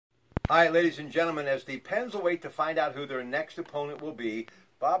All right, ladies and gentlemen, as the Pens await to find out who their next opponent will be,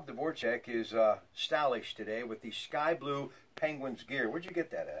 Bob Dvorak is stylish today with the sky blue Penguins gear. Where'd you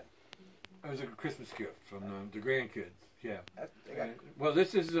get that at? It was a Christmas gift from the grandkids. Yeah. Got... Well,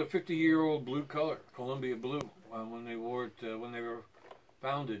 this is a 50-year-old blue color, Columbia blue, when they wore it when they were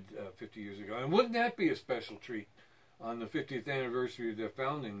founded 50 years ago. And wouldn't that be a special treat on the 50th anniversary of their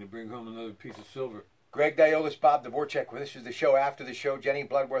founding to bring home another piece of silver? Greg Diolis, Bob Dvorak. Well, this is the show after the show. Jenny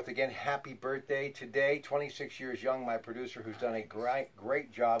Bloodworth again. Happy birthday today. 26 years young, my producer, who's done a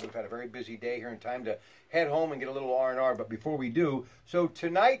great job. We've had a very busy day here in time to head home and get a little R&R. But before we do, so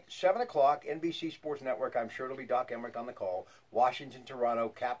tonight, 7 o'clock, NBC Sports Network. I'm sure it'll be Doc Emmerich on the call. Washington, Toronto.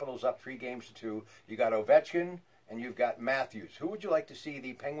 Capitals up 3-2. You got Ovechkin and you've got Matthews. Who would you like to see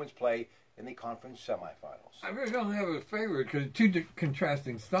the Penguins play in the conference semifinals? I really don't have a favorite because two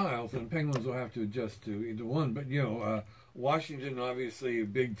contrasting styles, and Penguins will have to adjust to either one. But, you know, Washington, obviously a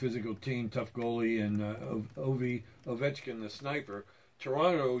big physical team, tough goalie, and Ovechkin, the sniper.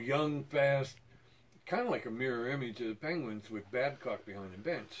 Toronto, young, fast, kind of like a mirror image of the Penguins with Babcock behind the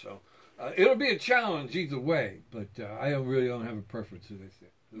bench. So it'll be a challenge either way, but I really don't have a preference to this.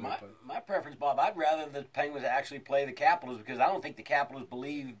 My preference, Bob, I'd rather the Penguins actually play the Capitals because I don't think the Capitals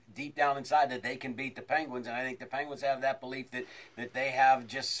believe deep down inside that they can beat the Penguins, and I think the Penguins have that belief that they have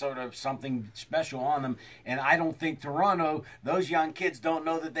just sort of something special on them, and I don't think Toronto, those young kids don't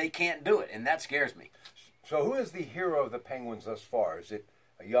know that they can't do it, and that scares me. So who is the hero of the Penguins thus far? Is it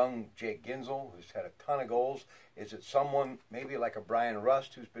a young Jake Ginzel, who's had a ton of goals? Is it someone maybe like a Brian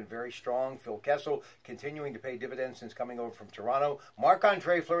Rust, who's been very strong? Phil Kessel continuing to pay dividends since coming over from Toronto?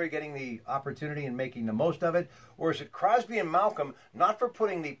 Marc-Andre Fleury getting the opportunity and making the most of it? Or is it Crosby and Malcolm, not for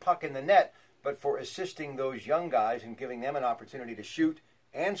putting the puck in the net, but for assisting those young guys and giving them an opportunity to shoot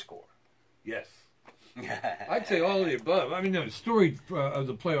and score? Yes. I'd say all of the above. I mean, the story of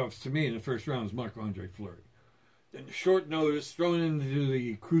the playoffs to me in the first round is Marc-Andre Fleury. And short notice, thrown into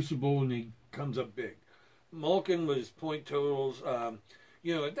the crucible, and he comes up big. Malkin with his point totals,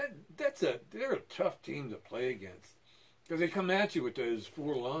 you know, they're a tough team to play against because they come at you with those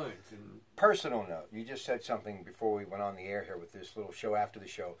four lines. And personal note, you just said something before we went on the air here with this little show after the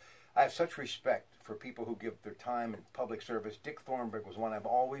show. I have such respect for people who give their time in public service. Dick Thornburg was one I've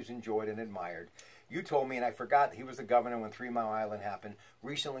always enjoyed and admired. You told me, and I forgot, he was the governor when 3 Mile Island happened,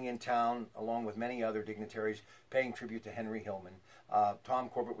 recently in town, along with many other dignitaries, paying tribute to Henry Hillman. Tom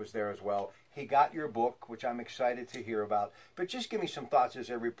Corbett was there as well. He got your book, which I'm excited to hear about. But just give me some thoughts as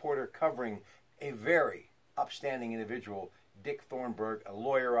a reporter covering a very upstanding individual, Dick Thornburg, a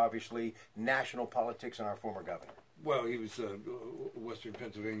lawyer, obviously, national politics, and our former governor. Well, he was a Western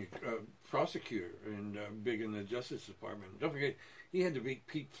Pennsylvania prosecutor and big in the Justice Department. Don't forget, he had to beat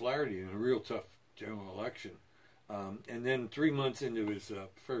Pete Flaherty in a real tough general election. And then 3 months into his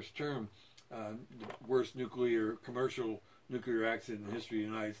first term, the worst commercial nuclear accident in the history of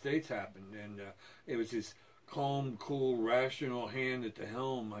the United States happened. And it was his calm, cool, rational hand at the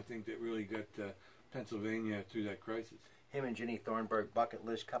helm, I think, that really got Pennsylvania through that crisis. Him and Ginny Thornburg, bucket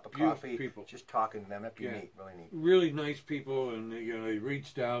list, cup of coffee, people. Just talking to them. That'd be neat, really neat. Really nice people, and you know, they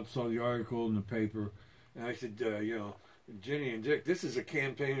reached out, saw the article in the paper, and I said, you know, Ginny and Dick, this is a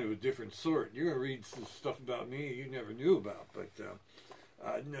campaign of a different sort. You're going to read some stuff about me you never knew about, but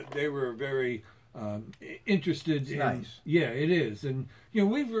they were very interested. It's nice. Yeah, it is, and you know,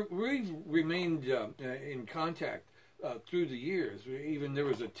 we've remained in contact through the years. Even there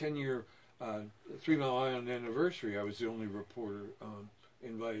was a 10-year 3 Mile Island anniversary. I was the only reporter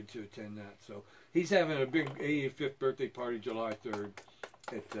invited to attend that. So he's having a big 85th birthday party July 3rd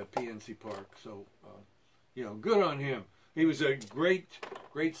at PNC Park. So, you know, good on him. He was a great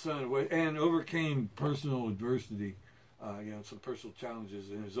son and overcame personal adversity, you know, some personal challenges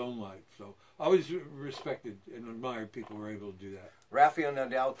in his own life. So I always respected and admired people who were able to do that. Rafael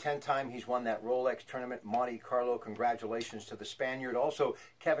Nadal, 10-time he's won that Rolex tournament. Monte Carlo, congratulations to the Spaniard. Also,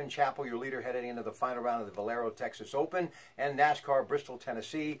 Kevin Chappell, your leader, headed into the final round of the Valero Texas Open. And NASCAR, Bristol,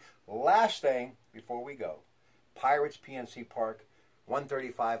 Tennessee. Last thing before we go, Pirates, PNC Park,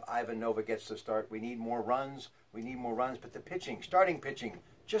 135, Ivan Nova gets the start. We need more runs. We need more runs. But the pitching, starting pitching,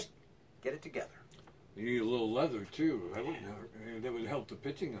 just get it together. You need a little leather, too. That would help the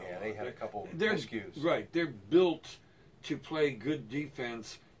pitching out. Yeah, they had a couple miscues. Right. They're built to play good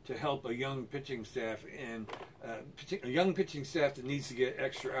defense to help a young pitching staff, and a young pitching staff that needs to get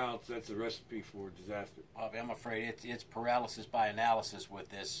extra outs. That's a recipe for disaster. Bobby, I'm afraid it's paralysis by analysis with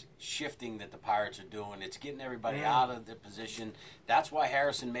this shifting that the Pirates are doing. It's getting everybody out of the position. That's why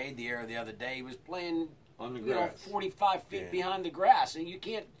Harrison made the error the other day. He was playing on the grass, 45 feet behind the grass, and you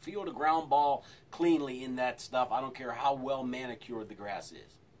can't field a ground ball cleanly in that stuff. I don't care how well manicured the grass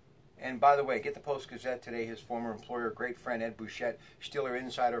is. And by the way, get the Post-Gazette today. His former employer, great friend Ed Bouchette, Steeler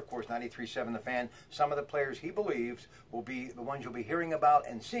insider, of course, 93.7 The Fan. Some of the players he believes will be the ones you'll be hearing about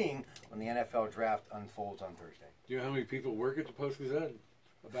and seeing when the NFL draft unfolds on Thursday. Do you know how many people work at the Post-Gazette?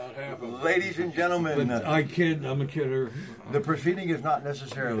 About half of them. Ladies and gentlemen, But I kid, I'm a kidder. the proceeding is not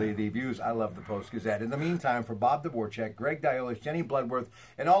necessarily the views. I love the Post-Gazette. In the meantime, for Bob Dvorak, Greg Diolis, Jenny Bloodworth,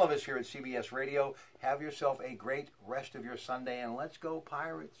 and all of us here at CBS Radio, have yourself a great rest of your Sunday, and let's go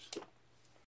Pirates.